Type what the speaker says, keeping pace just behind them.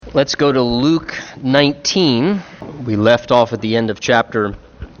Let's go to Luke 19. We left off at the end of chapter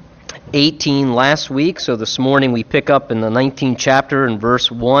 18 last week, so this morning we pick up in the 19th chapter in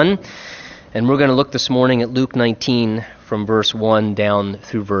verse 1, and we're going to look this morning at Luke 19 from verse 1 down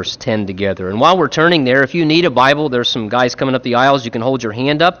through verse 10 together. And while we're turning there, if you need a Bible, there's some guys coming up the aisles. You can hold your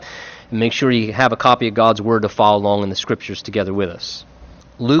hand up and make sure you have a copy of God's Word to follow along in the Scriptures together with us.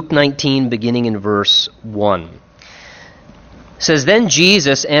 Luke 19, beginning in verse 1. It says, "Then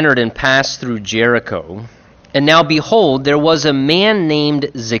Jesus entered and passed through Jericho. And now behold, there was a man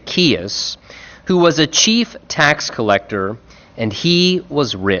named Zacchaeus, who was a chief tax collector, and he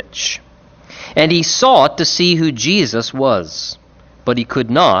was rich. And he sought to see who Jesus was, but he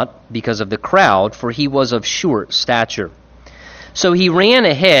could not because of the crowd, for he was of short stature. So he ran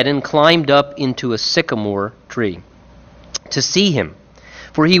ahead and climbed up into a sycamore tree to see him,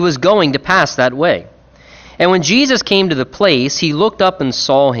 for he was going to pass that way. And when Jesus came to the place, he looked up and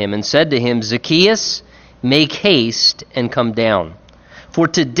saw him and said to him, 'Zacchaeus, make haste and come down, for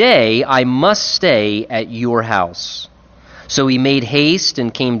today I must stay at your house.' So he made haste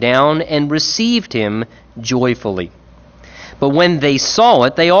and came down and received him joyfully. But when they saw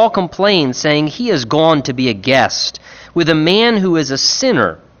it, they all complained, saying, 'He has gone to be a guest with a man who is a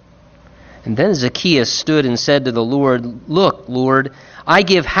sinner.' And then Zacchaeus stood and said to the Lord, 'Look, Lord, I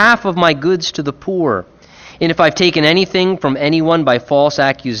give half of my goods to the poor. And if I've taken anything from anyone by false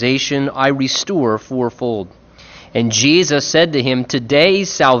accusation, I restore fourfold.' And Jesus said to him, 'Today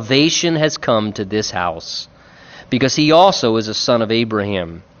salvation has come to this house, because he also is a son of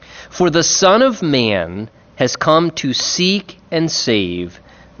Abraham. For the Son of Man has come to seek and save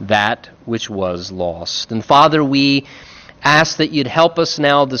that which was lost.'" And Father, we ask that you'd help us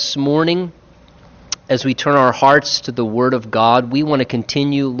now this morning as we turn our hearts to the Word of God. We want to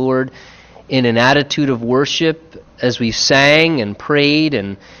continue, Lord, in an attitude of worship as we've sang and prayed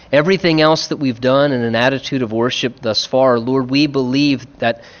and everything else that we've done in an attitude of worship thus far. Lord, we believe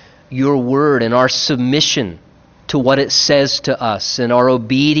that your word and our submission to what it says to us and our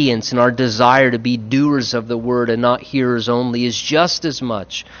obedience and our desire to be doers of the word and not hearers only is just as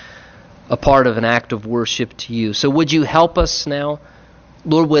much a part of an act of worship to you. So would you help us now?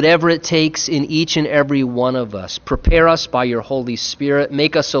 Lord, whatever it takes in each and every one of us, prepare us by your Holy Spirit,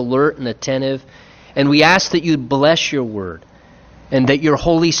 make us alert and attentive, and we ask that you'd bless your word and that your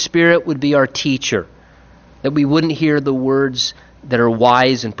Holy Spirit would be our teacher, that we wouldn't hear the words that are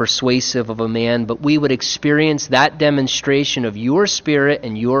wise and persuasive of a man, but we would experience that demonstration of your Spirit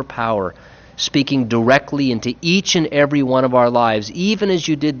and your power speaking directly into each and every one of our lives, even as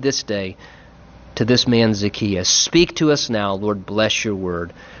you did this day to this man Zacchaeus. Speak to us now, Lord, bless your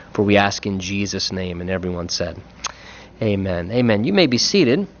word, for we ask in Jesus' name. And everyone said, amen. Amen. You may be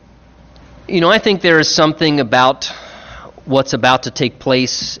seated. You know, I think there is something about what's about to take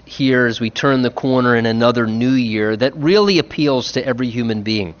place here as we turn the corner in another new year that really appeals to every human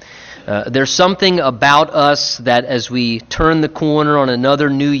being. There's something about us that as we turn the corner on another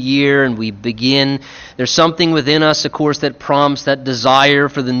new year and we begin, there's something within us, of course, that prompts that desire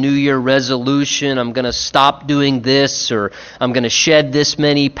for the new year resolution. I'm going to stop doing this, or I'm going to shed this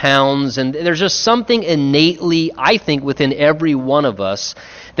many pounds. And there's just something innately, I think, within every one of us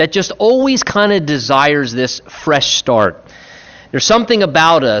that just always kind of desires this fresh start. There's something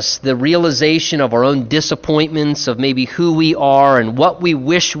about us, the realization of our own disappointments, of maybe who we are and what we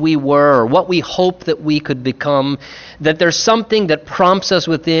wish we were or what we hope that we could become, that there's something that prompts us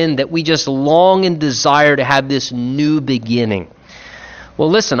within that we just long and desire to have this new beginning. Well,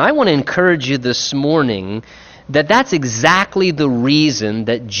 listen, I want to encourage you this morning that that's exactly the reason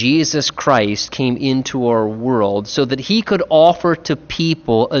that Jesus Christ came into our world, so that he could offer to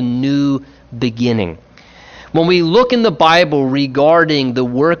people a new beginning. When we look in the Bible regarding the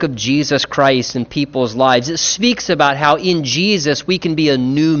work of Jesus Christ in people's lives, it speaks about how in Jesus we can be a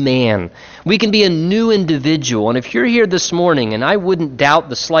new man. We can be a new individual. And if you're here this morning, and I wouldn't doubt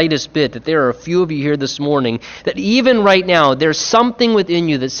the slightest bit that there are a few of you here this morning, that even right now there's something within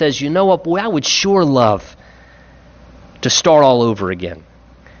you that says, you know what, boy, I would sure love to start all over again,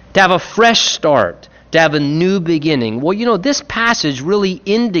 to have a fresh start, to have a new beginning. Well, you know, this passage really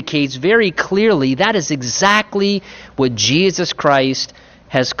indicates very clearly that is exactly what Jesus Christ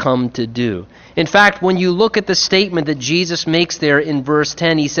has come to do. In fact, when you look at the statement that Jesus makes there in verse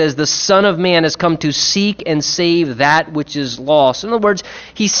 10, he says, "The Son of Man has come to seek and save that which is lost." In other words,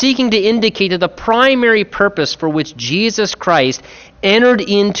 he's seeking to indicate that the primary purpose for which Jesus Christ entered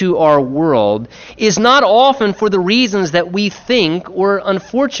into our world is not often for the reasons that we think, or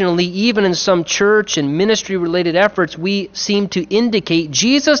unfortunately, even in some church and ministry-related efforts, we seem to indicate.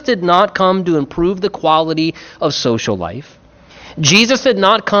 Jesus did not come to improve the quality of social life. Jesus did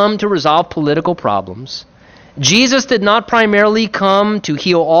not come to resolve political problems. Jesus did not primarily come to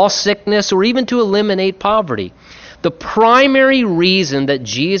heal all sickness or even to eliminate poverty. The primary reason that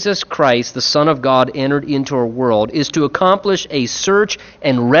Jesus Christ, the Son of God, entered into our world is to accomplish a search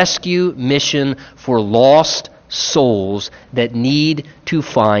and rescue mission for lost souls that need to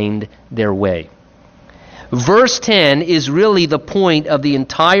find their way. Verse 10 is really the point of the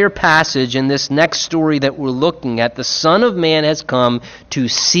entire passage in this next story that we're looking at. The Son of Man has come to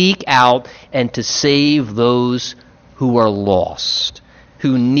seek out and to save those who are lost,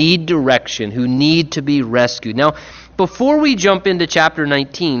 who need direction, who need to be rescued. Now, before we jump into chapter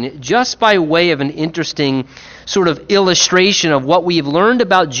 19, just by way of an interesting sort of illustration of what we've learned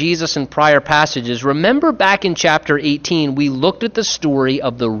about Jesus in prior passages, remember back in chapter 18, we looked at the story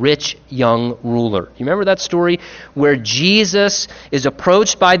of the rich young ruler. You remember that story where Jesus is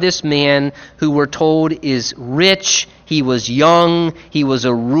approached by this man who we're told is rich, he was young, he was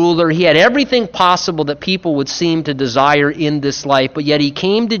a ruler, he had everything possible that people would seem to desire in this life, but yet he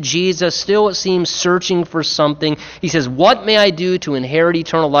came to Jesus, still it seems searching for something. He says, "What may I do to inherit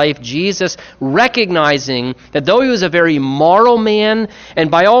eternal life?" Jesus, recognizing that though he was a very moral man, and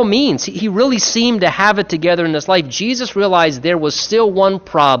by all means, he really seemed to have it together in this life, Jesus realized there was still one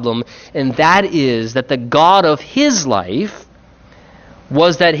problem, and that is that the God of his life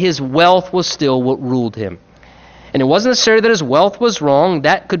was that his wealth was still what ruled him. And it wasn't necessarily that his wealth was wrong.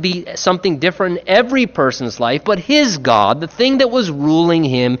 That could be something different in every person's life. But his God, the thing that was ruling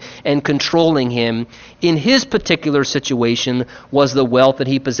him and controlling him in his particular situation, was the wealth that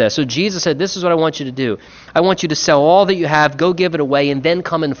he possessed. So Jesus said, "This is what I want you to do. I want you to sell all that you have, go give it away, and then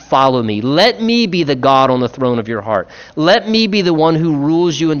come and follow me. Let me be the God on the throne of your heart. Let me be the one who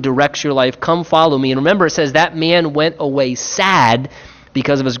rules you and directs your life. Come follow me." And remember, it says that man went away sad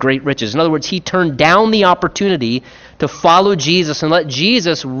because of his great riches. In other words, he turned down the opportunity to follow Jesus and let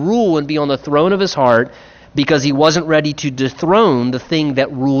Jesus rule and be on the throne of his heart because he wasn't ready to dethrone the thing that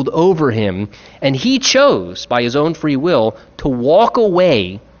ruled over him. And he chose, by his own free will, to walk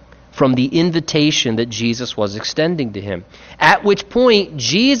away from the invitation that Jesus was extending to him. At which point,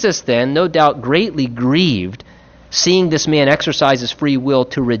 Jesus then, no doubt greatly grieved, seeing this man exercise his free will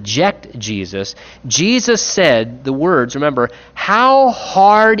to reject Jesus, Jesus said the words, remember, "How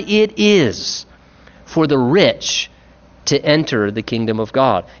hard it is for the rich to enter the kingdom of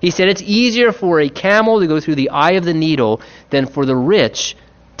God." He said it's easier for a camel to go through the eye of the needle than for the rich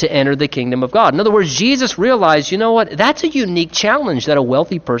to enter the kingdom of God. In other words, Jesus realized, you know what, that's a unique challenge that a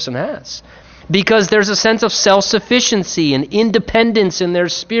wealthy person has. Because there's a sense of self-sufficiency and independence in their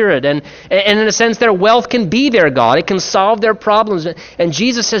spirit. And in a sense, their wealth can be their God. It can solve their problems. And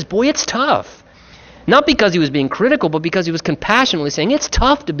Jesus says, boy, it's tough. Not because he was being critical, but because he was compassionately saying, it's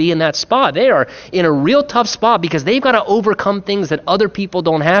tough to be in that spot. They are in a real tough spot because they've got to overcome things that other people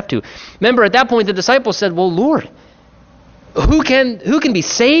don't have to. Remember, at that point, the disciples said, well, Lord, who can be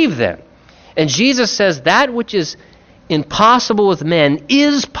saved then? And Jesus says, that which is impossible with men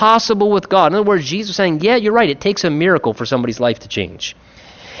is possible with God. In other words, Jesus is saying, yeah, you're right, it takes a miracle for somebody's life to change.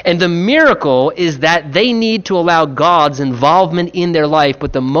 And the miracle is that they need to allow God's involvement in their life,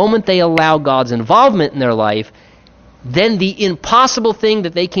 but the moment they allow God's involvement in their life, then the impossible thing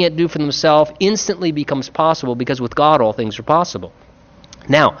that they can't do for themselves instantly becomes possible, because with God all things are possible.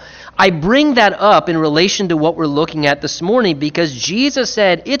 Now, I bring that up in relation to what we're looking at this morning because Jesus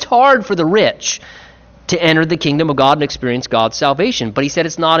said it's hard for the rich to enter the kingdom of God and experience God's salvation. But he said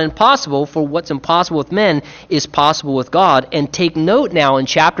it's not impossible, for what's impossible with men is possible with God. And take note now in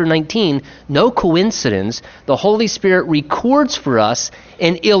chapter 19, no coincidence, the Holy Spirit records for us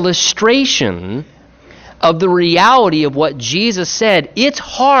an illustration of the reality of what Jesus said. It's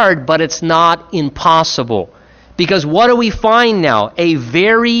hard, but it's not impossible. Because what do we find now? A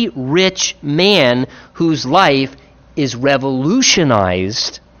very rich man whose life is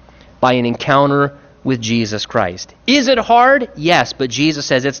revolutionized by an encounter with Jesus Christ. Is it hard? Yes, but Jesus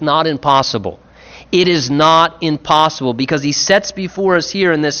says it's not impossible. It is not impossible, because he sets before us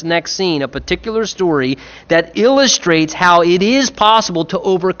here in this next scene a particular story that illustrates how it is possible to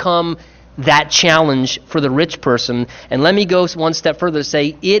overcome that challenge for the rich person. And let me go one step further to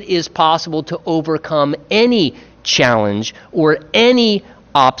say it is possible to overcome any challenge or any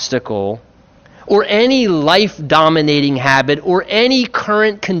obstacle or any life-dominating habit or any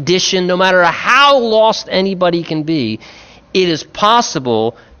current condition, no matter how lost anybody can be. It is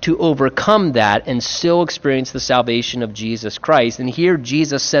possible to overcome that and still experience the salvation of Jesus Christ. And here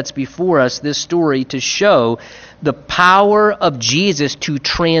Jesus sets before us this story to show the power of Jesus to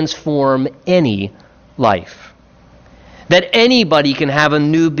transform any life. That anybody can have a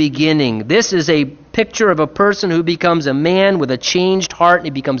new beginning. This is a picture of a person who becomes a man with a changed heart and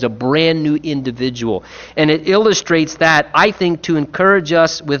he becomes a brand new individual. And it illustrates that, I think, to encourage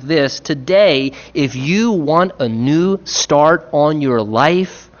us with this. Today, if you want a new start on your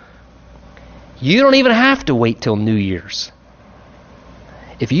life, you don't even have to wait till New Year's.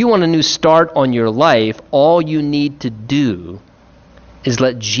 If you want a new start on your life, all you need to do is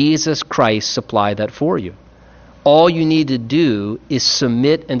let Jesus Christ supply that for you. All you need to do is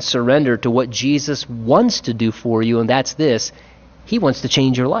submit and surrender to what Jesus wants to do for you, and that's this. He wants to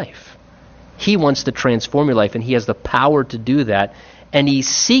change your life. He wants to transform your life, and he has the power to do that, and he's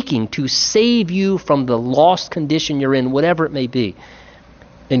seeking to save you from the lost condition you're in, whatever it may be,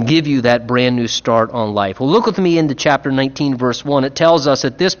 and give you that brand new start on life. Well, look with me into chapter 19, verse 1. It tells us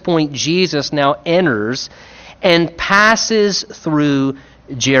at this point Jesus now enters and passes through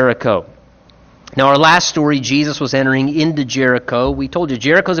Jericho. Now, our last story, Jesus was entering into Jericho. We told you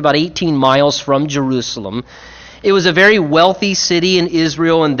Jericho is about 18 miles from Jerusalem. It was a very wealthy city in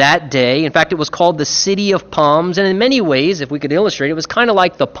Israel in that day. In fact, it was called the City of Palms. And in many ways, if we could illustrate, it was kind of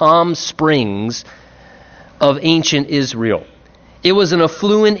like the Palm Springs of ancient Israel. It was an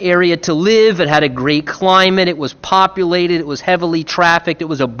affluent area to live. It had a great climate. It was populated. It was heavily trafficked. It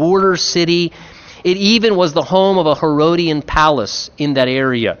was a border city. It even was the home of a Herodian palace in that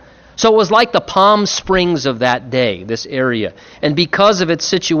area. So it was like the Palm Springs of that day, this area. And because of its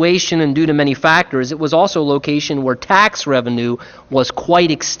situation and due to many factors, it was also a location where tax revenue was quite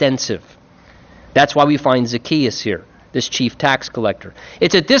extensive. That's why we find Zacchaeus here, this chief tax collector.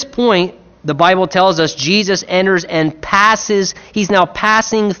 It's at this point, the Bible tells us, Jesus enters and passes. He's now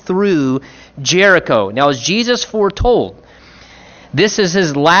passing through Jericho. Now, as Jesus foretold, this is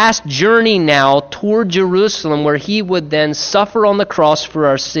his last journey now toward Jerusalem, where he would then suffer on the cross for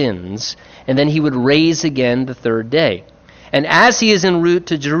our sins, and then he would rise again the third day. And as he is en route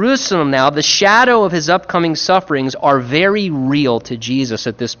to Jerusalem now, the shadow of his upcoming sufferings are very real to Jesus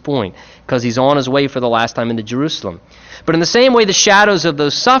at this point, because he's on his way for the last time into Jerusalem. But in the same way the shadows of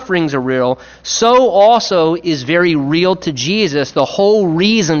those sufferings are real, so also is very real to Jesus the whole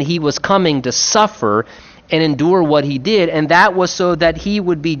reason he was coming to suffer and endure what he did, and that was so that he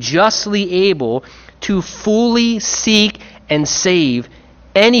would be justly able to fully seek and save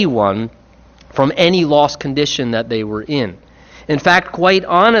anyone from any lost condition that they were in. In fact, quite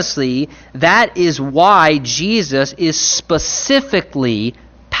honestly, that is why Jesus is specifically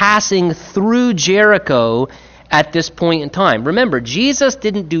passing through Jericho at this point in time. Remember, Jesus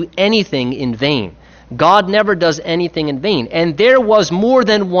didn't do anything in vain. God never does anything in vain. And there was more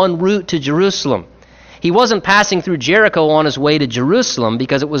than one route to Jerusalem. He wasn't passing through Jericho on his way to Jerusalem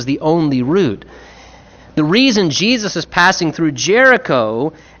because it was the only route. The reason Jesus is passing through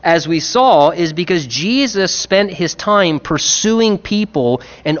Jericho, as we saw, is because Jesus spent his time pursuing people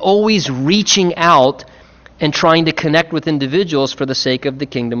and always reaching out and trying to connect with individuals for the sake of the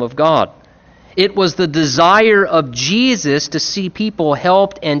kingdom of God. It was the desire of Jesus to see people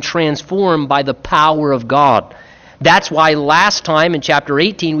helped and transformed by the power of God. That's why last time in chapter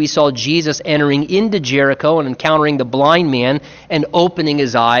 18 we saw Jesus entering into Jericho and encountering the blind man and opening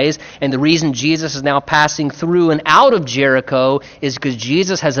his eyes. And the reason Jesus is now passing through and out of Jericho is because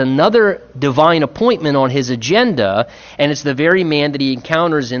Jesus has another divine appointment on his agenda, and it's the very man that he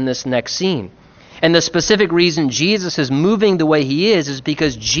encounters in this next scene. And the specific reason Jesus is moving the way he is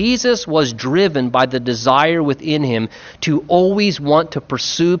because Jesus was driven by the desire within him to always want to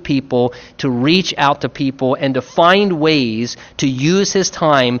pursue people, to reach out to people, and to find ways to use his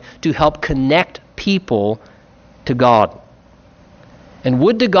time to help connect people to God. And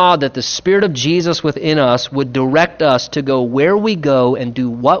would to God that the Spirit of Jesus within us would direct us to go where we go and do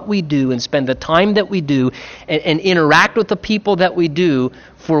what we do and spend the time that we do and interact with the people that we do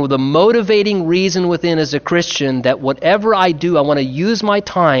for the motivating reason within as a Christian that whatever I do, I want to use my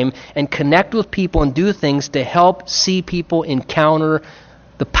time and connect with people and do things to help see people encounter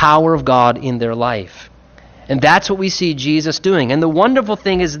the power of God in their life. And that's what we see Jesus doing. And the wonderful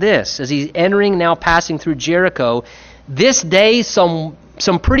thing is this, as he's entering now, passing through Jericho, this day some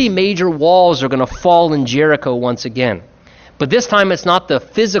pretty major walls are going to fall in Jericho once again. But this time it's not the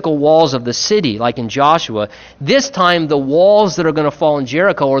physical walls of the city like in Joshua. This time the walls that are going to fall in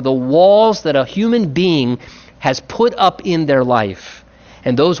Jericho are the walls that a human being has put up in their life.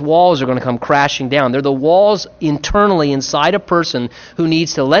 And those walls are going to come crashing down. They're the walls internally inside a person who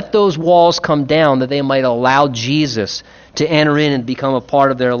needs to let those walls come down that they might allow Jesus to enter in and become a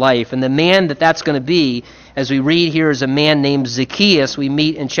part of their life. And the man that's going to be, as we read here, is a man named Zacchaeus. We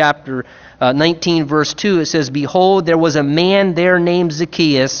meet in chapter 19, verse 2. It says, "Behold, there was a man there named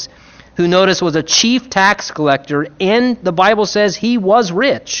Zacchaeus, who, notice, was a chief tax collector, and the Bible says he was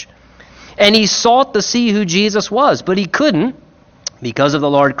rich. And he sought to see who Jesus was, but he couldn't because of the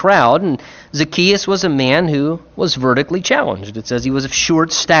large crowd. And Zacchaeus was a man who was vertically challenged. It says he was of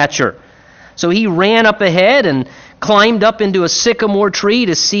short stature. So he ran up ahead and climbed up into a sycamore tree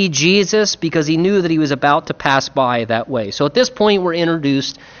to see Jesus because he knew that he was about to pass by that way. So at this point, we're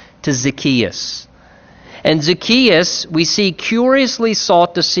introduced to Zacchaeus. And Zacchaeus, we see, curiously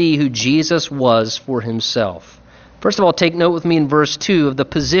sought to see who Jesus was for himself. First of all, take note with me in verse 2 of the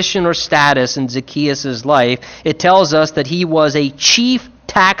position or status in Zacchaeus' life. It tells us that he was a chief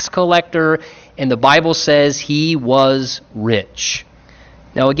tax collector, and the Bible says he was rich.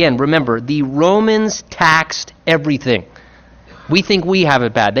 Now again, remember, the Romans taxed everything. We think we have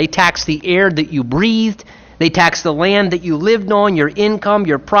it bad. They taxed the air that you breathed. They taxed the land that you lived on, your income,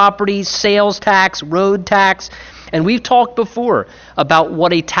 your property, sales tax, road tax. And we've talked before about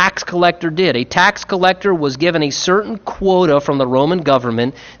what a tax collector did. A tax collector was given a certain quota from the Roman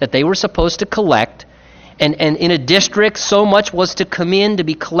government that they were supposed to collect. And in a district, so much was to come in, to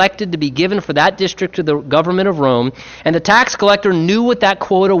be collected, to be given for that district to the government of Rome. And the tax collector knew what that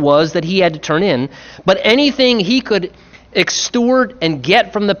quota was that he had to turn in. But anything he could extort and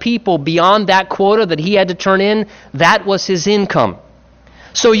get from the people beyond that quota that he had to turn in, that was his income.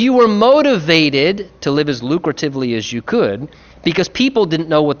 So you were motivated to live as lucratively as you could because people didn't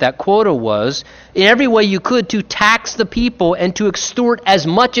know what that quota was, in every way you could to tax the people and to extort as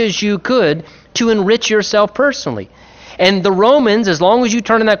much as you could to enrich yourself personally. And the Romans, as long as you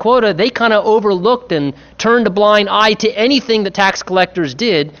turned in that quota, they kind of overlooked and turned a blind eye to anything that tax collectors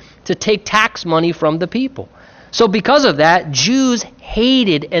did to take tax money from the people. So because of that, Jews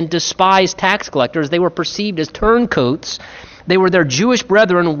hated and despised tax collectors. They were perceived as turncoats. They were their Jewish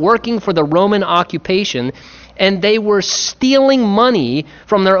brethren working for the Roman occupation, and they were stealing money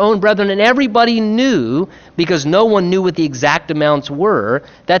from their own brethren. And everybody knew, because no one knew what the exact amounts were,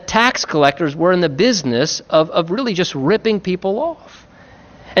 that tax collectors were in the business of really just ripping people off.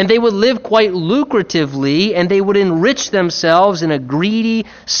 And they would live quite lucratively, and they would enrich themselves in a greedy,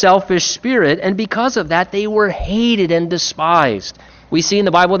 selfish spirit. And because of that, they were hated and despised. We see in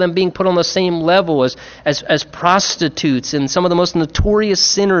the Bible them being put on the same level as prostitutes and some of the most notorious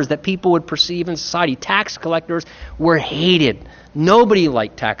sinners that people would perceive in society. Tax collectors were hated. Nobody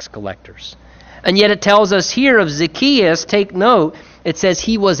liked tax collectors. And yet it tells us here of Zacchaeus, take note, it says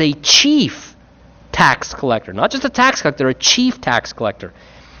he was a chief tax collector. Not just a tax collector, a chief tax collector.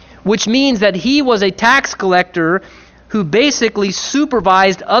 Which means that he was a tax collector who basically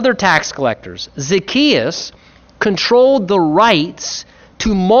supervised other tax collectors. Zacchaeus controlled the rights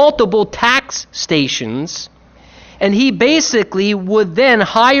to multiple tax stations, and he basically would then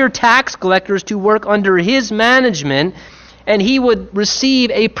hire tax collectors to work under his management, and he would receive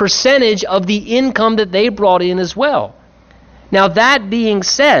a percentage of the income that they brought in as well. Now, that being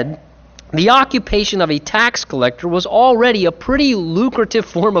said, the occupation of a tax collector was already a pretty lucrative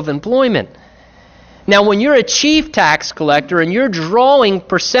form of employment. Now, when you're a chief tax collector and you're drawing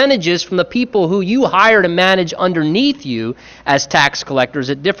percentages from the people who you hire to manage underneath you as tax collectors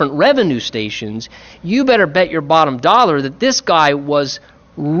at different revenue stations, you better bet your bottom dollar that this guy was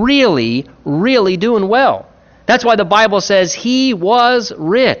really, really doing well. That's why the Bible says he was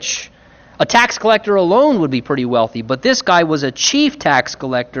rich. A tax collector alone would be pretty wealthy, but this guy was a chief tax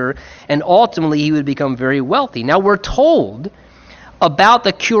collector, and ultimately he would become very wealthy. Now, we're told about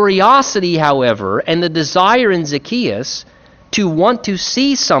the curiosity, however, and the desire in Zacchaeus to want to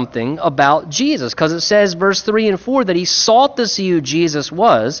see something about Jesus. Because it says, verse 3 and 4, that he sought to see who Jesus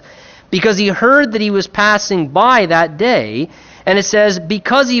was because he heard that he was passing by that day. And it says,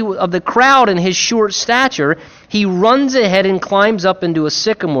 because of the crowd and his short stature, he runs ahead and climbs up into a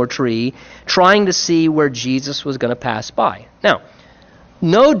sycamore tree, trying to see where Jesus was going to pass by. Now,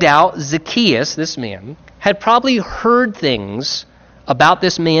 no doubt Zacchaeus, this man, had probably heard things about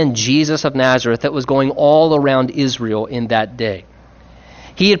this man, Jesus of Nazareth, that was going all around Israel in that day.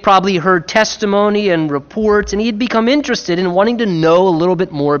 He had probably heard testimony and reports, and he had become interested in wanting to know a little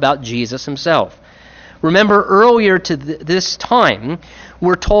bit more about Jesus himself. Remember, earlier to this time,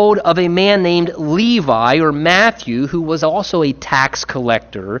 we're told of a man named Levi, or Matthew, who was also a tax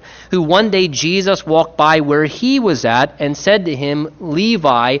collector, who one day Jesus walked by where he was at and said to him,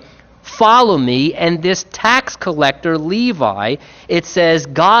 Levi, follow me. And this tax collector, Levi, it says,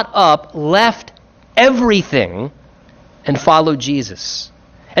 got up, left everything, and followed Jesus.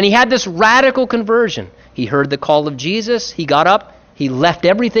 And he had this radical conversion. He heard the call of Jesus, he got up, He left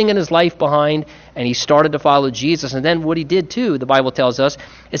everything in his life behind, and he started to follow Jesus. And then what he did too, the Bible tells us,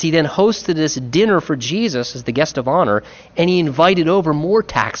 is he then hosted this dinner for Jesus as the guest of honor, and he invited over more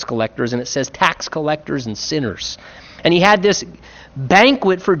tax collectors, and it says tax collectors and sinners. And he had this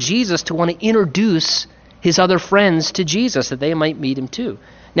banquet for Jesus to want to introduce his other friends to Jesus, that they might meet him too.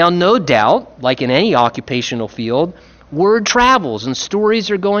 Now, no doubt, like in any occupational field, word travels and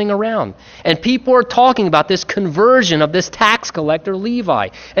stories are going around. And people are talking about this conversion of this tax collector Levi,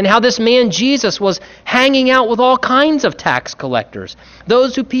 and how this man Jesus was hanging out with all kinds of tax collectors,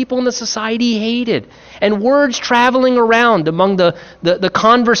 those who people in the society hated. And words traveling around among the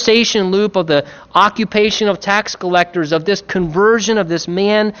conversation loop of the occupation of tax collectors, of this conversion of this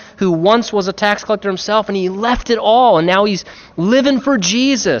man who once was a tax collector himself, and he left it all, and now he's living for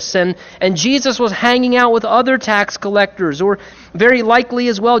Jesus. And Jesus was hanging out with other tax collectors, or very likely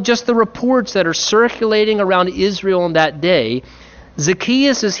as well just the reports that are circulating around Israel in that day.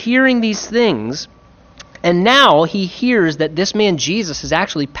 Zacchaeus is hearing these things, and now he hears that this man Jesus is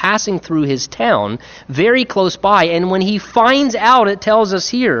actually passing through his town very close by. And when he finds out, it tells us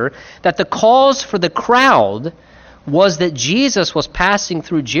here, that the cause for the crowd was that Jesus was passing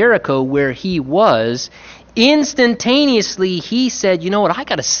through Jericho where he was, instantaneously he said, you know what, I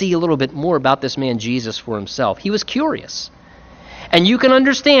got to see a little bit more about this man Jesus for himself. He was curious. And you can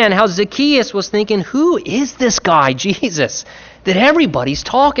understand how Zacchaeus was thinking, who is this guy, Jesus, that everybody's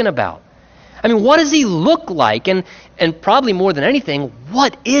talking about? I mean, what does he look like? And probably more than anything,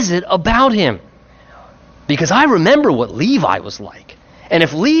 what is it about him? Because I remember what Levi was like. And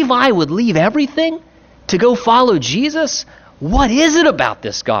if Levi would leave everything to go follow Jesus, what is it about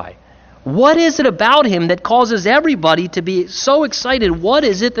this guy? What is it about him that causes everybody to be so excited? What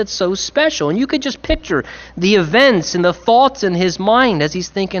is it that's so special? And you could just picture the events and the thoughts in his mind as he's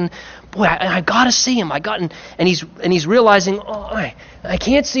thinking, boy, I got to see him. And he's realizing, I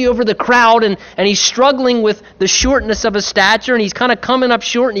can't see over the crowd, and he's struggling with the shortness of his stature, and he's kind of coming up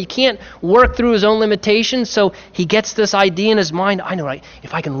short, and he can't work through his own limitations. So he gets this idea in his mind, I know,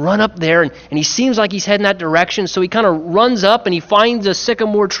 if I can run up there, and he seems like he's heading that direction. So he kind of runs up, and he finds a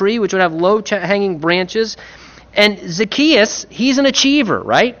sycamore tree, which would have low hanging branches. And Zacchaeus, he's an achiever,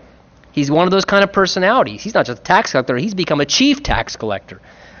 right? He's one of those kind of personalities. He's not just a tax collector, he's become a chief tax collector.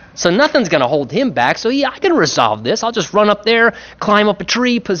 So nothing's going to hold him back. So I can resolve this. I'll just run up there, climb up a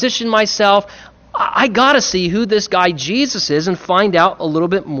tree, position myself. I got to see who this guy Jesus is and find out a little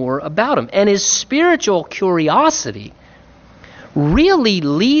bit more about him. And his spiritual curiosity really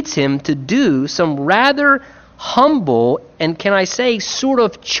leads him to do some rather humble and, can I say, sort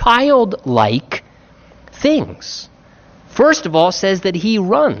of childlike things. First of all, it says that he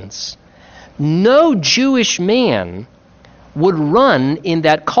runs. No Jewish man would run in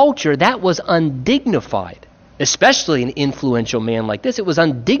that culture. That was undignified, especially an influential man like this. It was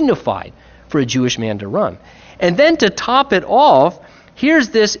undignified for a Jewish man to run. And then to top it off, here's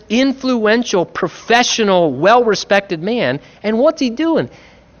this influential, professional, well-respected man, and what's he doing?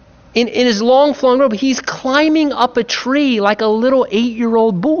 In his long flowing robe, he's climbing up a tree like a little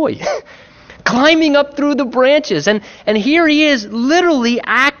 8-year-old boy. Climbing up through the branches. And here he is literally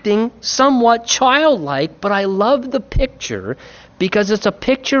acting somewhat childlike, but I love the picture because it's a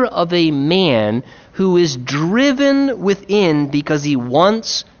picture of a man who is driven within because he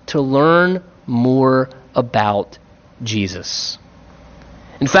wants to learn more about Jesus.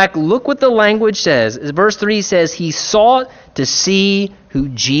 In fact, look what the language says. Verse 3 says, he sought to see who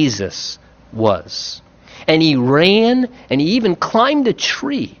Jesus was. And he ran, and he even climbed a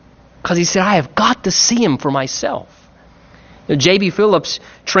tree, because he said, I have got to see him for myself. Now, J.B. Phillips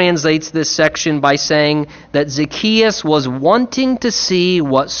translates this section by saying that Zacchaeus was wanting to see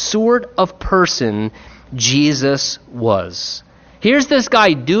what sort of person Jesus was. Here's this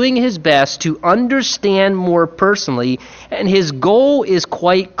guy doing his best to understand more personally, and his goal is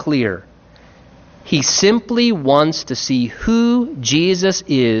quite clear. He simply wants to see who Jesus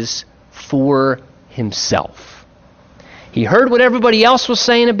is for himself. He heard what everybody else was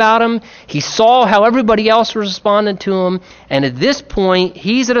saying about him. He saw how everybody else was responding to him. And at this point,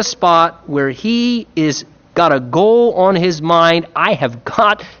 he's at a spot where he is got a goal on his mind. I have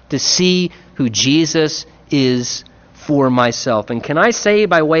got to see who Jesus is for myself. And can I say,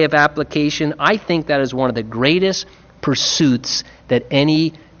 by way of application, I think that is one of the greatest pursuits that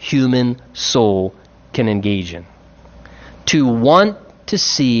any human soul can engage in. To want to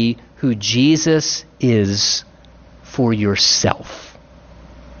see who Jesus is for yourself.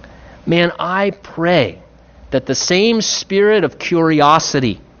 Man, I pray that the same spirit of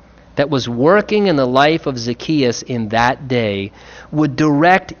curiosity that was working in the life of Zacchaeus in that day would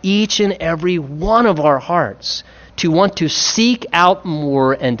direct each and every one of our hearts to want to seek out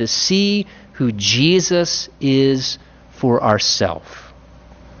more and to see who Jesus is for ourselves.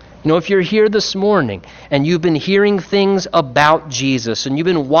 You know, if you're here this morning and you've been hearing things about Jesus and you've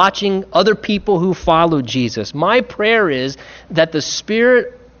been watching other people who follow Jesus, my prayer is that the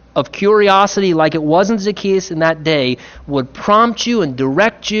spirit of curiosity, like it was in Zacchaeus in that day, would prompt you and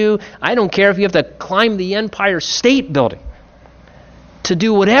direct you. I don't care if you have to climb the Empire State Building, to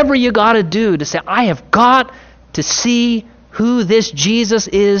do whatever you got to do to say, I have got to see who this Jesus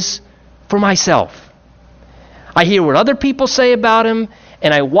is for myself. I hear what other people say about him,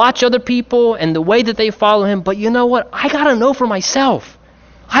 and I watch other people and the way that they follow him, but you know what? I got to know for myself.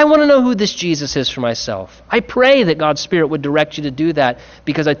 I want to know who this Jesus is for myself. I pray that God's Spirit would direct you to do that,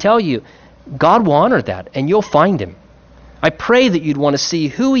 because I tell you, God will honor that, and you'll find him. I pray that you'd want to see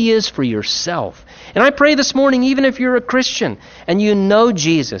who he is for yourself. And I pray this morning, even if you're a Christian and you know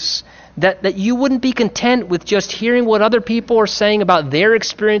Jesus, that you wouldn't be content with just hearing what other people are saying about their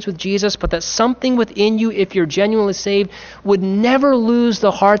experience with Jesus, but that something within you, if you're genuinely saved, would never lose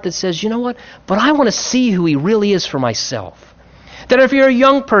the heart that says, you know what, but I want to see who he really is for myself. That if you're a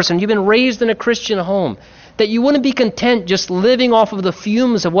young person, you've been raised in a Christian home, that you wouldn't be content just living off of the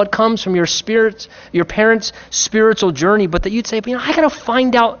fumes of what comes from your parents' spiritual journey, but that you'd say, you know, I got to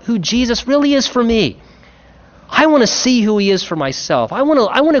find out who Jesus really is for me. I want to see who he is for myself. I want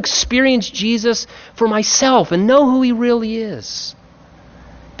to experience Jesus for myself and know who he really is,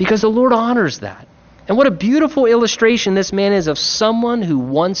 because the Lord honors that. And what a beautiful illustration this man is of someone who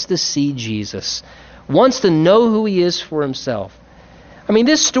wants to see Jesus, wants to know who he is for himself. I mean,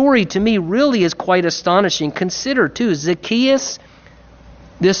 this story to me really is quite astonishing. Consider, too, Zacchaeus,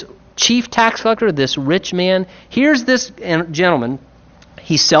 this chief tax collector, this rich man. Here's this gentleman.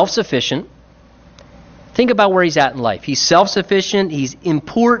 He's self-sufficient. Think about where he's at in life. He's self-sufficient. He's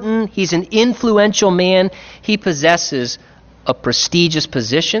important. He's an influential man. He possesses a prestigious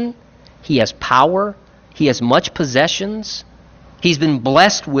position. He has power. He has much possessions. He's been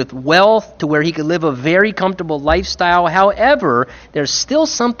blessed with wealth to where he could live a very comfortable lifestyle. However, there's still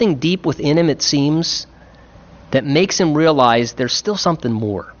something deep within him, it seems, that makes him realize there's still something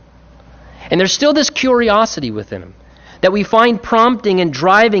more. And there's still this curiosity within him that we find prompting and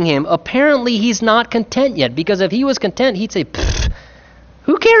driving him. Apparently, he's not content yet, because if he was content, he'd say,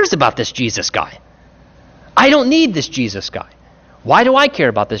 who cares about this Jesus guy? I don't need this Jesus guy. Why do I care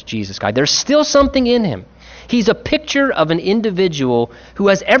about this Jesus guy? There's still something in him. He's a picture of an individual who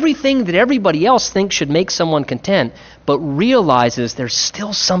has everything that everybody else thinks should make someone content, but realizes there's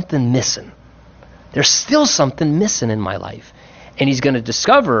still something missing. There's still something missing in my life. And he's going to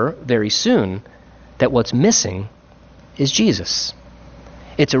discover very soon that what's missing is Jesus.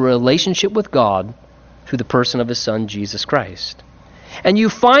 It's a relationship with God through the person of his Son, Jesus Christ. And you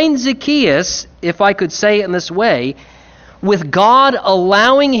find Zacchaeus, if I could say it in this way, with God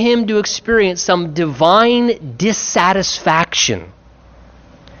allowing him to experience some divine dissatisfaction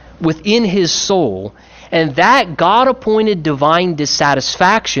within his soul. And that God-appointed divine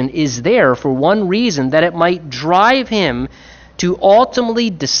dissatisfaction is there for one reason, that it might drive him to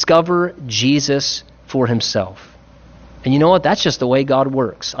ultimately discover Jesus for himself. And you know what? That's just the way God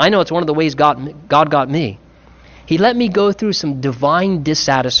works. I know it's one of the ways God got me. He let me go through some divine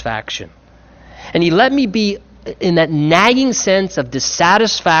dissatisfaction. And he let me be in that nagging sense of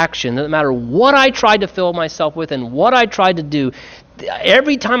dissatisfaction, that no matter what I tried to fill myself with and what I tried to do,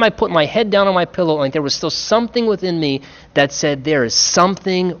 every time I put my head down on my pillow, like there was still something within me that said, there is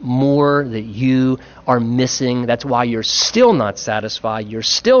something more that you are missing. That's why you're still not satisfied. You're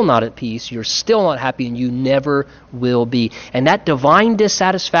still not at peace. You're still not happy, and you never will be. And that divine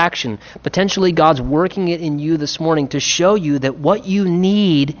dissatisfaction, potentially God's working it in you this morning to show you that what you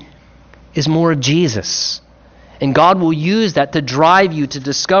need is more of Jesus. And God will use that to drive you to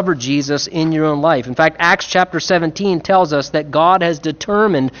discover Jesus in your own life. In fact, Acts chapter 17 tells us that God has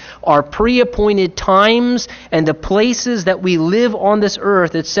determined our pre-appointed times and the places that we live on this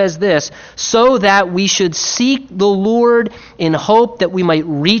earth. It says this, so that we should seek the Lord in hope that we might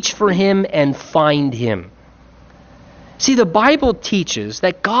reach for him and find him. See, the Bible teaches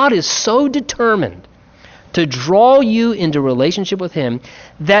that God is so determined to draw you into relationship with him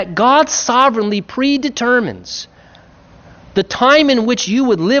that God sovereignly predetermines the time in which you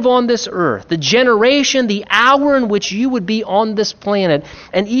would live on this earth, the generation, the hour in which you would be on this planet,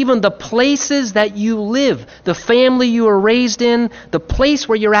 and even the places that you live, the family you are raised in, the place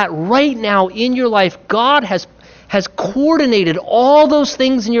where you're at right now in your life. God has has coordinated all those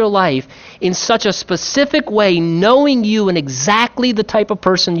things in your life in such a specific way, knowing you and exactly the type of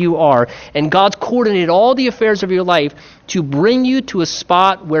person you are. And God's coordinated all the affairs of your life to bring you to a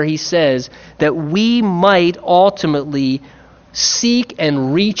spot where he says that we might ultimately seek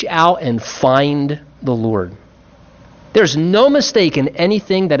and reach out and find the Lord. There's no mistake in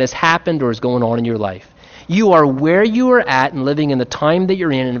anything that has happened or is going on in your life. You are where you are at and living in the time that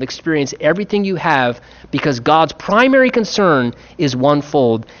you're in and have experienced everything you have because God's primary concern is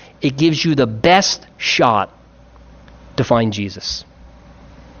onefold. It gives you the best shot to find Jesus.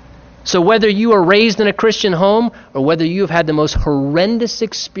 So whether you are raised in a Christian home or whether you have had the most horrendous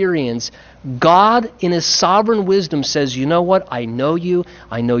experience, God in his sovereign wisdom says, you know what? I know you.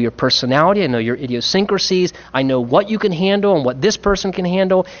 I know your personality. I know your idiosyncrasies. I know what you can handle and what this person can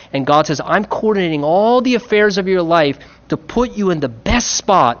handle. And God says, I'm coordinating all the affairs of your life to put you in the best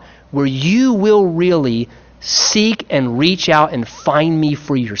spot where you will really seek and reach out and find me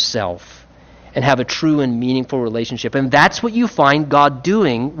for yourself and have a true and meaningful relationship. And that's what you find God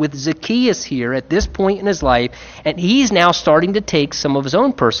doing with Zacchaeus here at this point in his life. And he's now starting to take some of his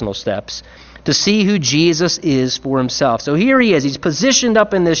own personal steps to see who Jesus is for himself. So here he is. He's positioned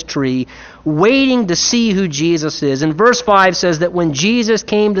up in this tree, waiting to see who Jesus is. And verse 5 says that when Jesus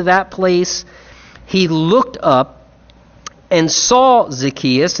came to that place, he looked up and saw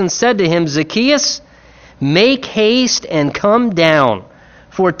Zacchaeus and said to him, Zacchaeus, make haste and come down,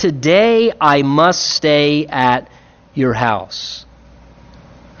 for today I must stay at your house.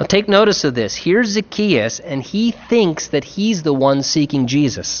 Now take notice of this. Here's Zacchaeus, and he thinks that he's the one seeking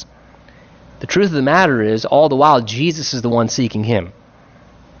Jesus. The truth of the matter is, all the while, Jesus is the one seeking him.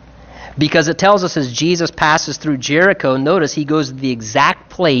 Because it tells us as Jesus passes through Jericho, notice he goes to the exact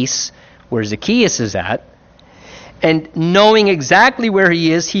place where Zacchaeus is at, and knowing exactly where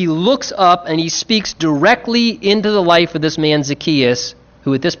he is, he looks up and he speaks directly into the life of this man Zacchaeus,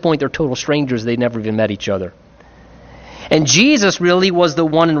 who at this point they're total strangers. They'd never even met each other. And Jesus really was the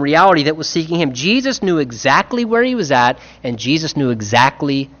one in reality that was seeking him. Jesus knew exactly where he was at, and Jesus knew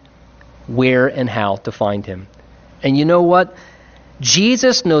exactly where and how to find him. And you know what?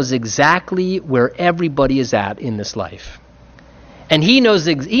 Jesus knows exactly where everybody is at in this life. And he knows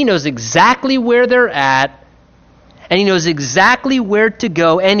exactly where they're at, and he knows exactly where to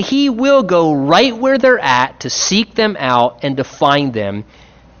go, and he will go right where they're at to seek them out and to find them.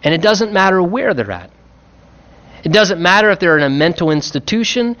 And it doesn't matter where they're at. It doesn't matter if they're in a mental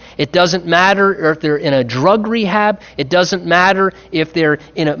institution. It doesn't matter if they're in a drug rehab. It doesn't matter if they're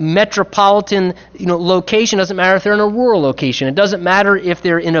in a metropolitan location. It doesn't matter if they're in a rural location. It doesn't matter if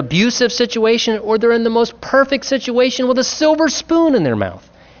they're in an abusive situation or they're in the most perfect situation with a silver spoon in their mouth.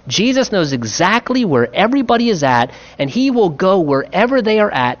 Jesus knows exactly where everybody is at, and he will go wherever they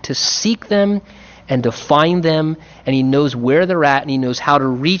are at to seek them and to find them, and he knows where they're at, and he knows how to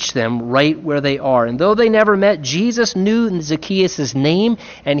reach them right where they are. And though they never met, Jesus knew Zacchaeus' name,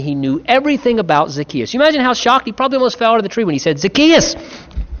 and he knew everything about Zacchaeus. You imagine how shocked he probably almost fell out of the tree when he said, Zacchaeus!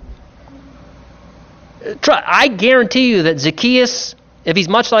 I guarantee you that Zacchaeus, if he's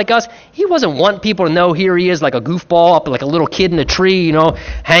much like us, he wasn't wanting people to know here he is like a goofball, up like a little kid in a tree,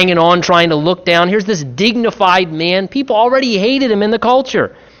 hanging on, trying to look down. Here's this dignified man. People already hated him in the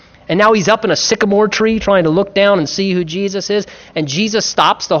culture. And now he's up in a sycamore tree trying to look down and see who Jesus is. And Jesus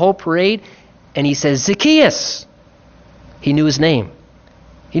stops the whole parade and he says, Zacchaeus. He knew his name.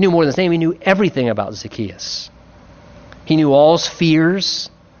 He knew more than his name. He knew everything about Zacchaeus. He knew all his fears.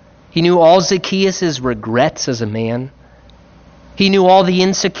 He knew all Zacchaeus' regrets as a man. He knew all the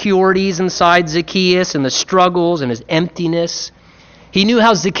insecurities inside Zacchaeus and the struggles and his emptiness. He knew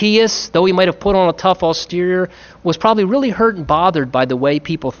how Zacchaeus, though he might have put on a tough exterior, was probably really hurt and bothered by the way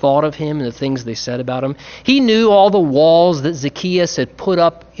people thought of him and the things they said about him. He knew all the walls that Zacchaeus had put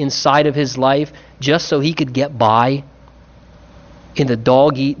up inside of his life just so he could get by in the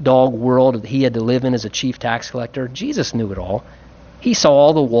dog-eat-dog world that he had to live in as a chief tax collector. Jesus knew it all. He saw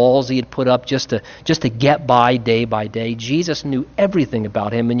all the walls he had put up just to get by day. Jesus knew everything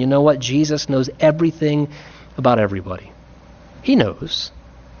about him. And you know what? Jesus knows everything about everybody. He knows.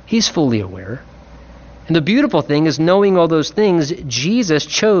 He's fully aware. And the beautiful thing is, knowing all those things, Jesus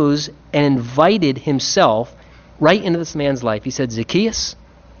chose and invited himself right into this man's life. He said, Zacchaeus.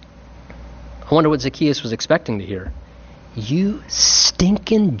 I wonder what Zacchaeus was expecting to hear. You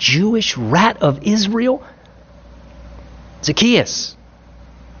stinking Jewish rat of Israel? Zacchaeus,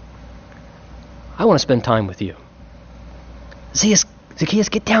 I want to spend time with you. Zacchaeus,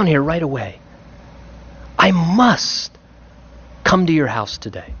 get down here right away. I must come to your house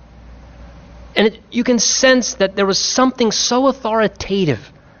today. And you can sense that there was something so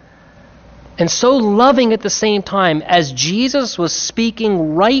authoritative and so loving at the same time, as Jesus was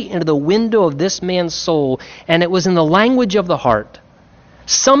speaking right into the window of this man's soul, and it was in the language of the heart.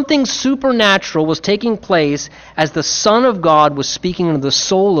 Something supernatural was taking place as the Son of God was speaking into the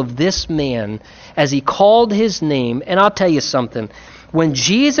soul of this man as he called his name. And I'll tell you something. When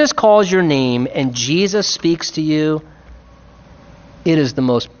Jesus calls your name and Jesus speaks to you, it is the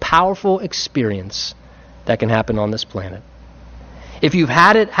most powerful experience that can happen on this planet. If you've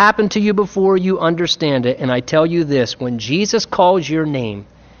had it happen to you before, you understand it. And I tell you this, when Jesus calls your name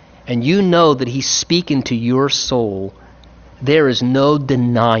and you know that he's speaking to your soul, there is no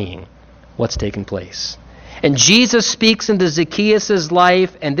denying what's taking place. And Jesus speaks into Zacchaeus'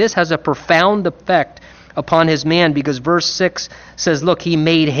 life, and this has a profound effect upon his man, because verse 6 says, look, he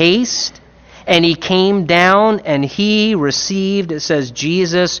made haste, and he came down, and he received, it says,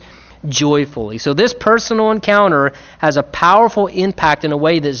 Jesus joyfully. So this personal encounter has a powerful impact in a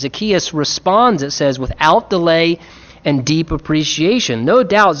way that Zacchaeus responds, it says, without delay and deep appreciation. No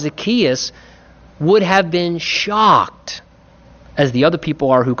doubt Zacchaeus would have been shocked, as the other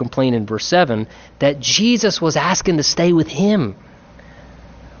people are who complain in verse 7, that Jesus was asking to stay with him.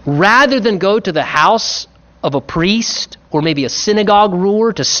 Rather than go to the house of a priest or maybe a synagogue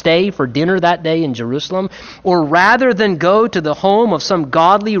ruler to stay for dinner that day in Jerusalem, or rather than go to the home of some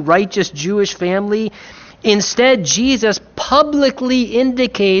godly, righteous Jewish family, instead Jesus publicly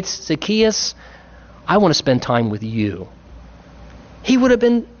indicates, Zacchaeus, I want to spend time with you. He would have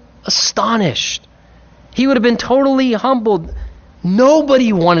been astonished. He would have been totally humbled.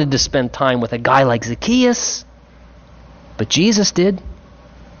 Nobody wanted to spend time with a guy like Zacchaeus, but Jesus did.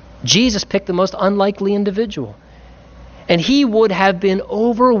 Jesus picked the most unlikely individual. And he would have been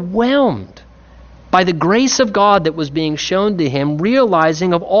overwhelmed by the grace of God that was being shown to him,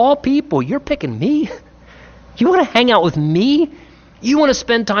 realizing of all people, you're picking me? You want to hang out with me? You want to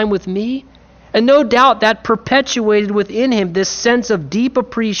spend time with me? And no doubt that perpetuated within him this sense of deep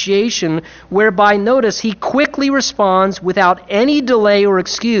appreciation, whereby, notice, he quickly responds without any delay or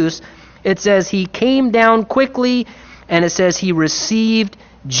excuse. It says he came down quickly, and it says he received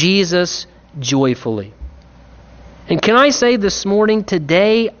Jesus joyfully. And can I say this morning,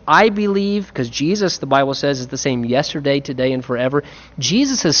 today, I believe, because Jesus, the Bible says, is the same yesterday, today, and forever,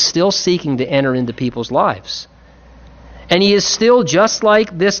 Jesus is still seeking to enter into people's lives. And he is still, just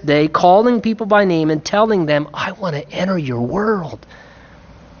like this day, calling people by name and telling them, I want to enter your world.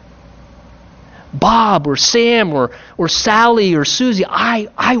 Bob or Sam or Sally or Susie,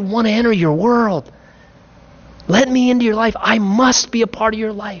 I want to enter your world. Let me into your life. I must be a part of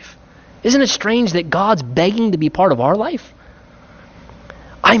your life. Isn't it strange that God's begging to be part of our life?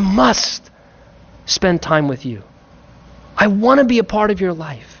 I must spend time with you. I want to be a part of your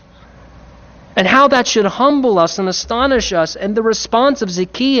life. And how that should humble us and astonish us. And the response of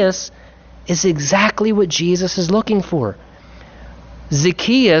Zacchaeus is exactly what Jesus is looking for.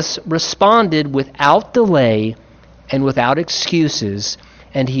 Zacchaeus responded without delay and without excuses,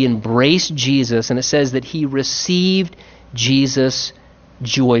 and he embraced Jesus. And it says that he received Jesus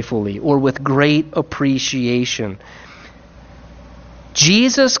joyfully, or with great appreciation.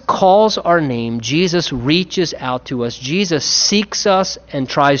 Jesus calls our name. Jesus reaches out to us. Jesus seeks us and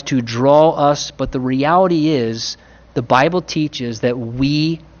tries to draw us. But the reality is, the Bible teaches that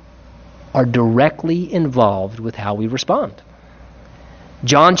we are directly involved with how we respond.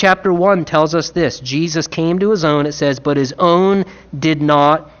 John chapter 1 tells us this. Jesus came to his own, it says, but his own did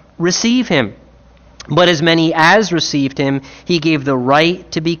not receive him. But as many as received him, he gave the right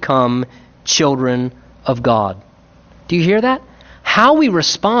to become children of God. Do you hear that? How we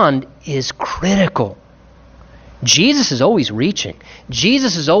respond is critical. Jesus is always reaching.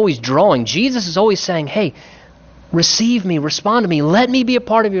 Jesus is always drawing. Jesus is always saying, hey, receive me, respond to me, let me be a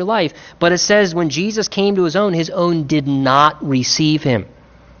part of your life. But it says when Jesus came to his own did not receive him.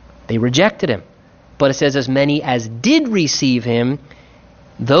 They rejected him. But it says as many as did receive him,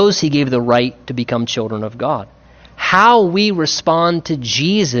 those he gave the right to become children of God. How we respond to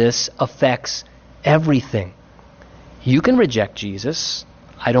Jesus affects everything. You can reject Jesus.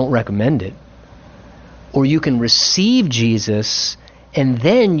 I don't recommend it. Or you can receive Jesus, and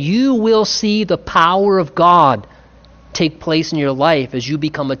then you will see the power of God take place in your life as you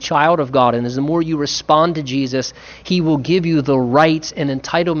become a child of God. And as the more you respond to Jesus, he will give you the rights and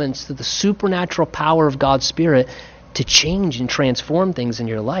entitlements to the supernatural power of God's Spirit to change and transform things in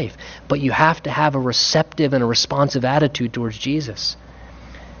your life. But you have to have a receptive and a responsive attitude towards Jesus.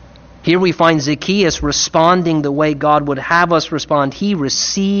 Here we find Zacchaeus responding the way God would have us respond. He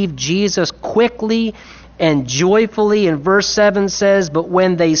received Jesus quickly and joyfully. And verse 7 says, but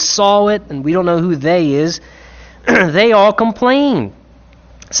when they saw it, and we don't know who they is, they all complained.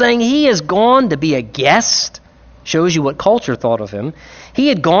 saying he has gone to be a guest. Shows you what culture thought of him. He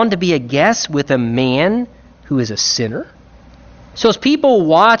had gone to be a guest with a man who is a sinner. So as people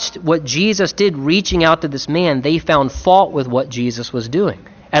watched what Jesus did reaching out to this man, they found fault with what Jesus was doing.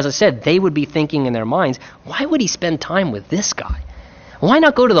 As I said, they would be thinking in their minds, why would he spend time with this guy? Why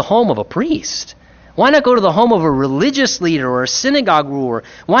not go to the home of a priest? Why not go to the home of a religious leader or a synagogue ruler?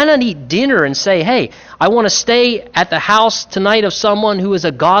 Why not eat dinner and say, hey, I want to stay at the house tonight of someone who is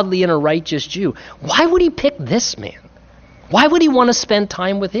a godly and a righteous Jew? Why would he pick this man? Why would he want to spend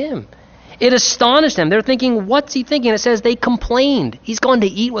time with him? It astonished them. They're thinking, what's he thinking? It says they complained. He's gone to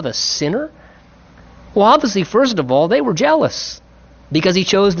eat with a sinner? Well, obviously, first of all, they were jealous because he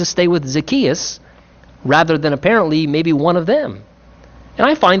chose to stay with Zacchaeus rather than apparently maybe one of them. And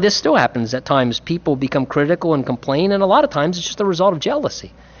I find this still happens at times. People become critical and complain, and a lot of times it's just a result of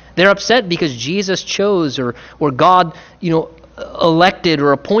jealousy. They're upset because Jesus chose or God, elected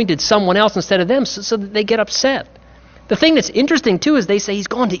or appointed someone else instead of them, so that they get upset. The thing that's interesting, too, is they say he's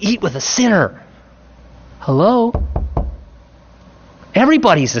gone to eat with a sinner. Hello?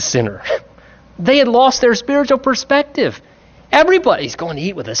 Everybody's a sinner. They had lost their spiritual perspective. Everybody's going to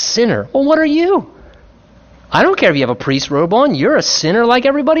eat with a sinner. Well, what are you? I don't care if you have a priest robe on. You're a sinner like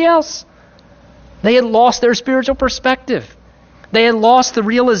everybody else. They had lost their spiritual perspective. They had lost the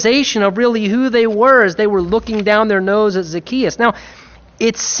realization of really who they were as they were looking down their nose at Zacchaeus. Now,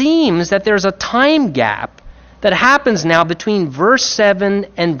 it seems that there's a time gap that happens now between verse 7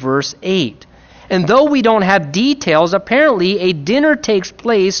 and verse 8. And though we don't have details, apparently a dinner takes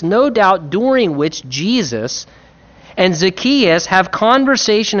place, no doubt during which Jesus and Zacchaeus have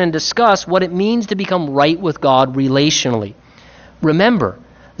conversation and discuss what it means to become right with God relationally. Remember,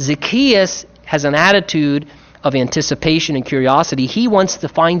 Zacchaeus has an attitude of anticipation and curiosity. He wants to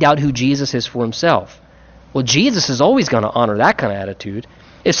find out who Jesus is for himself. Well, Jesus is always going to honor that kind of attitude.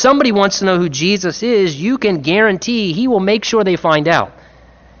 If somebody wants to know who Jesus is, you can guarantee he will make sure they find out.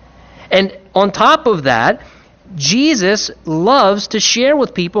 And on top of that, Jesus loves to share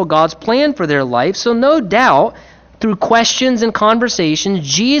with people God's plan for their life, so no doubt through questions and conversations,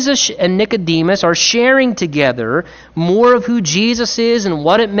 Jesus and Nicodemus are sharing together more of who Jesus is and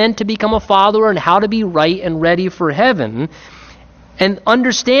what it meant to become a follower and how to be right and ready for heaven. And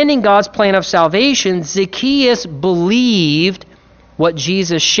understanding God's plan of salvation, Zacchaeus believed what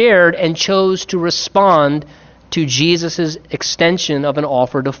Jesus shared and chose to respond to Jesus' extension of an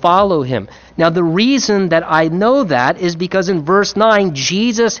offer to follow him. Now, the reason that I know that is because in verse 9,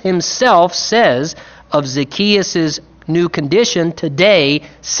 Jesus himself says of Zacchaeus' new condition, today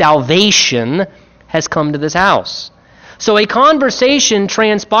salvation has come to this house. So a conversation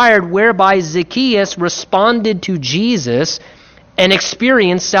transpired whereby Zacchaeus responded to Jesus and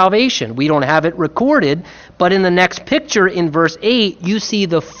experienced salvation. We don't have it recorded, but in the next picture in verse 8, you see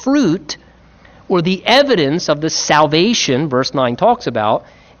the fruit or the evidence of the salvation, verse 9 talks about,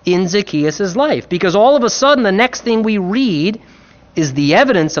 in Zacchaeus' life. Because all of a sudden, the next thing we read is the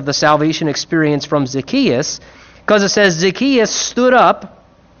evidence of the salvation experience from Zacchaeus, because it says, Zacchaeus stood up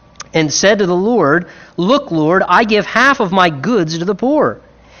and said to the Lord, "Look, Lord, I give half of my goods to the poor.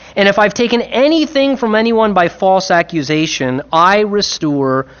 And if I've taken anything from anyone by false accusation, I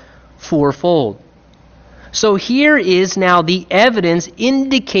restore fourfold." So here is now the evidence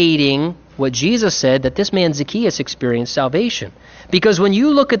indicating what Jesus said, that this man Zacchaeus experienced salvation. Because when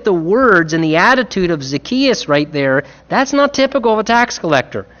you look at the words and the attitude of Zacchaeus right there, that's not typical of a tax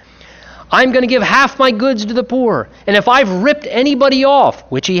collector. I'm going to give half my goods to the poor. And if I've ripped anybody off,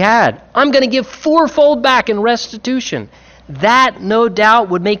 which he had, I'm going to give fourfold back in restitution. That, no doubt,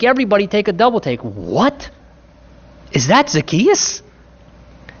 would make everybody take a double take. What? Is that Zacchaeus?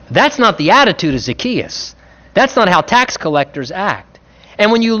 That's not the attitude of Zacchaeus. That's not how tax collectors act.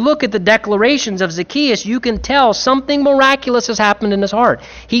 And when you look at the declarations of Zacchaeus, you can tell something miraculous has happened in his heart.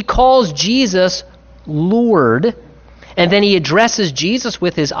 He calls Jesus Lord, and then he addresses Jesus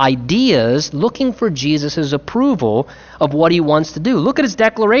with his ideas, looking for Jesus' approval of what he wants to do. Look at his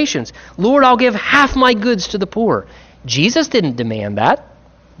declarations. Lord, I'll give half my goods to the poor. Jesus didn't demand that.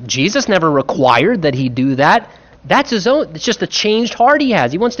 Jesus never required that he do that. That's his own. It's just a changed heart he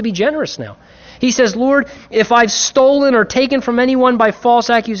has. He wants to be generous now. He says, Lord, if I've stolen or taken from anyone by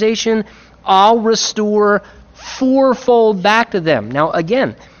false accusation, I'll restore fourfold back to them. Now,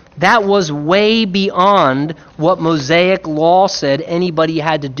 again, that was way beyond what Mosaic law said anybody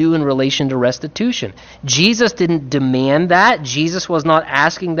had to do in relation to restitution. Jesus didn't demand that. Jesus was not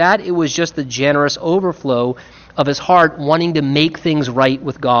asking that. It was just the generous overflow of his heart wanting to make things right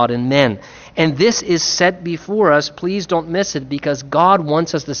with God and men. And this is set before us. Please don't miss it, because God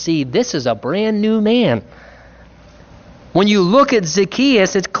wants us to see this is a brand new man. When you look at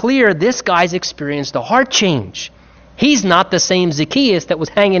Zacchaeus, it's clear this guy's experienced a heart change. He's not the same Zacchaeus that was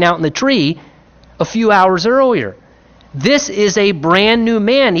hanging out in the tree a few hours earlier. This is a brand new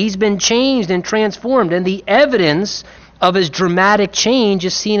man. He's been changed and transformed, and the evidence of his dramatic change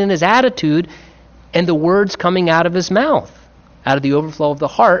is seen in his attitude and the words coming out of his mouth. Out of the overflow of the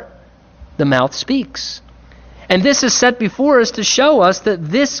heart, the mouth speaks. And this is set before us to show us that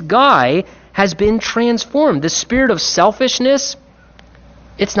this guy has been transformed. The spirit of selfishness,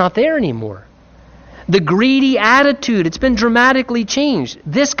 it's not there anymore. The greedy attitude, it's been dramatically changed.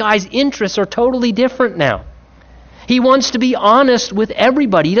 This guy's interests are totally different now. He wants to be honest with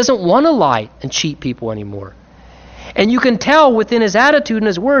everybody. He doesn't want to lie and cheat people anymore. And you can tell within his attitude and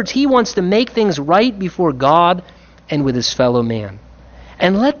his words, he wants to make things right before God and with his fellow man.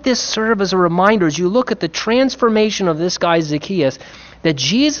 And let this serve as a reminder as you look at the transformation of this guy Zacchaeus, that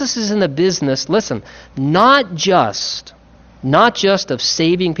Jesus is in the business, listen, not just of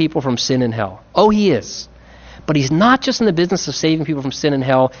saving people from sin and hell. Oh, he is. But he's not just in the business of saving people from sin and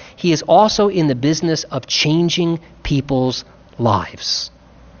hell. He is also in the business of changing people's lives.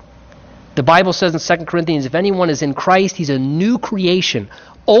 The Bible says in 2 Corinthians, if anyone is in Christ, he's a new creation.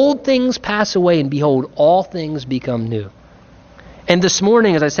 Old things pass away, and behold, all things become new. And this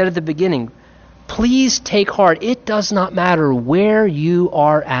morning, as I said at the beginning, please take heart. It does not matter where you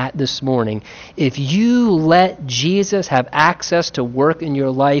are at this morning. If you let Jesus have access to work in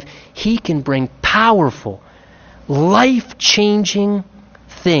your life, he can bring powerful, life-changing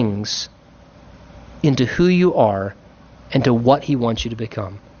things into who you are and to what he wants you to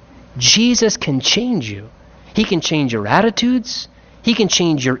become. Jesus can change you. He can change your attitudes. He can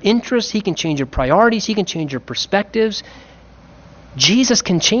change your interests. He can change your priorities. He can change your perspectives. Jesus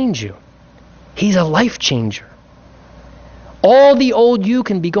can change you. He's a life changer. All the old you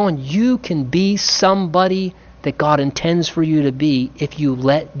can be gone. You can be somebody that God intends for you to be if you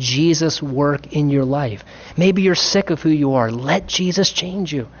let Jesus work in your life. Maybe you're sick of who you are. Let Jesus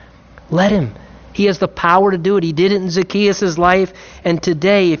change you. Let him. He has the power to do it. He did it in Zacchaeus' life. And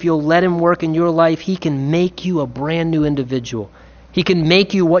today, if you'll let him work in your life, he can make you a brand new individual. He can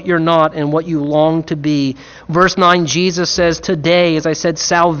make you what you're not and what you long to be. Verse 9, Jesus says, today, as I said,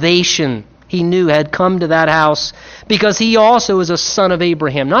 salvation, he knew, had come to that house because he also is a son of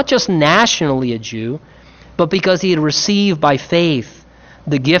Abraham. Not just nationally a Jew, but because he had received by faith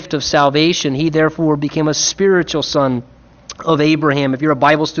the gift of salvation. He therefore became a spiritual son of Abraham. If you're a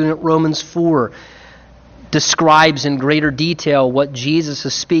Bible student, Romans 4 describes in greater detail what Jesus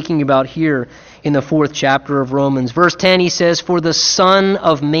is speaking about here in the 4th chapter of Romans. Verse 10, he says, for the Son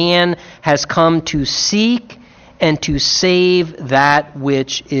of Man has come to seek and to save that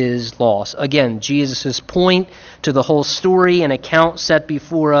which is lost. Again, Jesus' point to the whole story and account set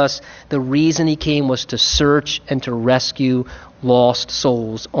before us, the reason he came was to search and to rescue lost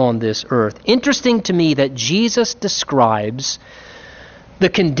souls on this earth. Interesting to me that Jesus describes the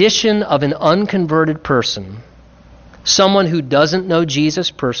condition of an unconverted person, someone who doesn't know Jesus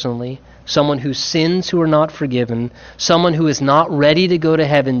personally, someone whose sins who are not forgiven, someone who is not ready to go to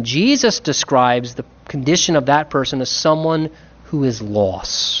heaven. Jesus describes the condition of that person as someone who is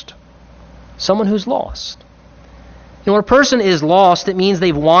lost. Someone who's lost. You know, when a person is lost, it means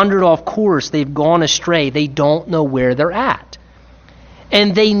they've wandered off course, they've gone astray, they don't know where they're at.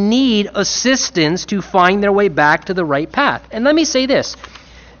 And they need assistance to find their way back to the right path. And let me say this,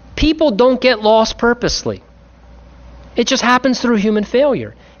 people don't get lost purposely. It just happens through human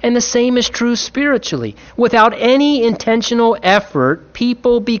failure. And the same is true spiritually. Without any intentional effort,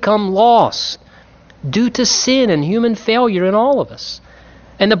 people become lost due to sin and human failure in all of us.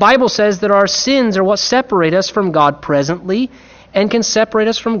 And the Bible says that our sins are what separate us from God presently and can separate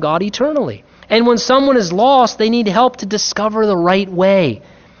us from God eternally. And when someone is lost, they need help to discover the right way.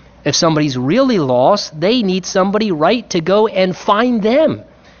 If somebody's really lost, they need somebody right to go and find them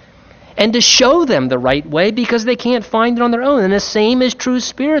and to show them the right way because they can't find it on their own. And the same is true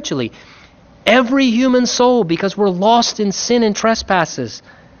spiritually. Every human soul, because we're lost in sin and trespasses,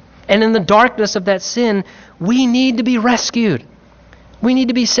 and in the darkness of that sin, we need to be rescued. We need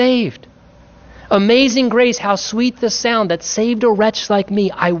to be saved. Amazing grace, how sweet the sound that saved a wretch like me.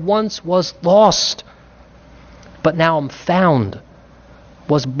 I once was lost, but now I'm found.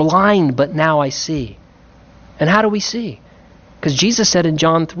 Was blind, but now I see. And how do we see? Because Jesus said in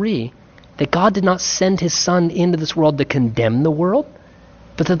John 3 that God did not send his Son into this world to condemn the world,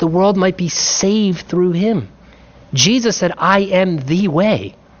 but that the world might be saved through him. Jesus said, I am the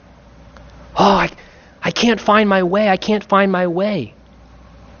way. Oh, I can't find my way. I can't find my way.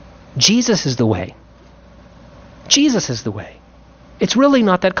 Jesus is the way. Jesus is the way. It's really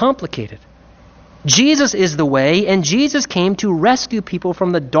not that complicated. Jesus is the way, and Jesus came to rescue people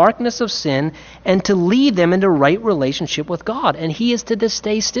from the darkness of sin and to lead them into right relationship with God. And he is to this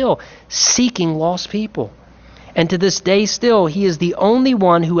day still seeking lost people. And to this day still, he is the only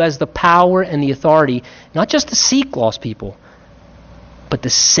one who has the power and the authority, not just to seek lost people, but to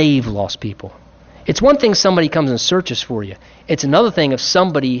save lost people. It's one thing somebody comes and searches for you. It's another thing if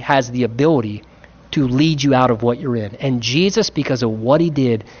somebody has the ability to lead you out of what you're in. And Jesus, because of what he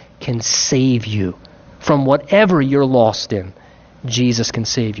did, can save you from whatever you're lost in. Jesus can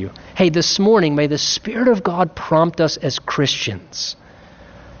save you. Hey, this morning, may the Spirit of God prompt us as Christians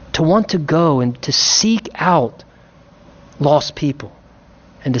to want to go and to seek out lost people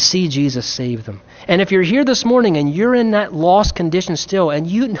and to see Jesus save them. And if you're here this morning and you're in that lost condition still and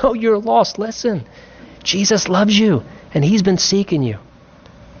you know you're lost, listen. Jesus loves you and he's been seeking you.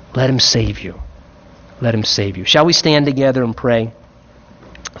 Let him save you. Let him save you. Shall we stand together and pray?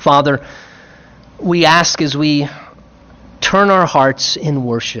 Father, we ask as we turn our hearts in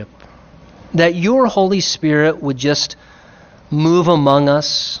worship that your Holy Spirit would just move among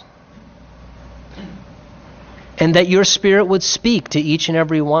us and that your Spirit would speak to each and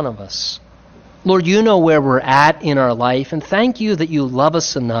every one of us. Lord, you know where we're at in our life, and thank you that you love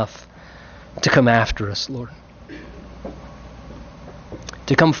us enough to come after us, Lord.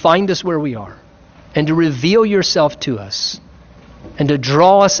 To come find us where we are and to reveal yourself to us and to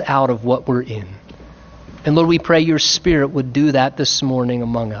draw us out of what we're in. And Lord, we pray your Spirit would do that this morning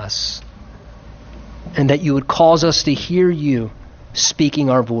among us and that you would cause us to hear you speaking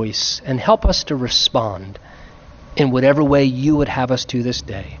our voice and help us to respond in whatever way you would have us to this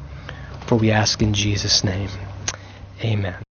day. For we ask in Jesus' name. Amen.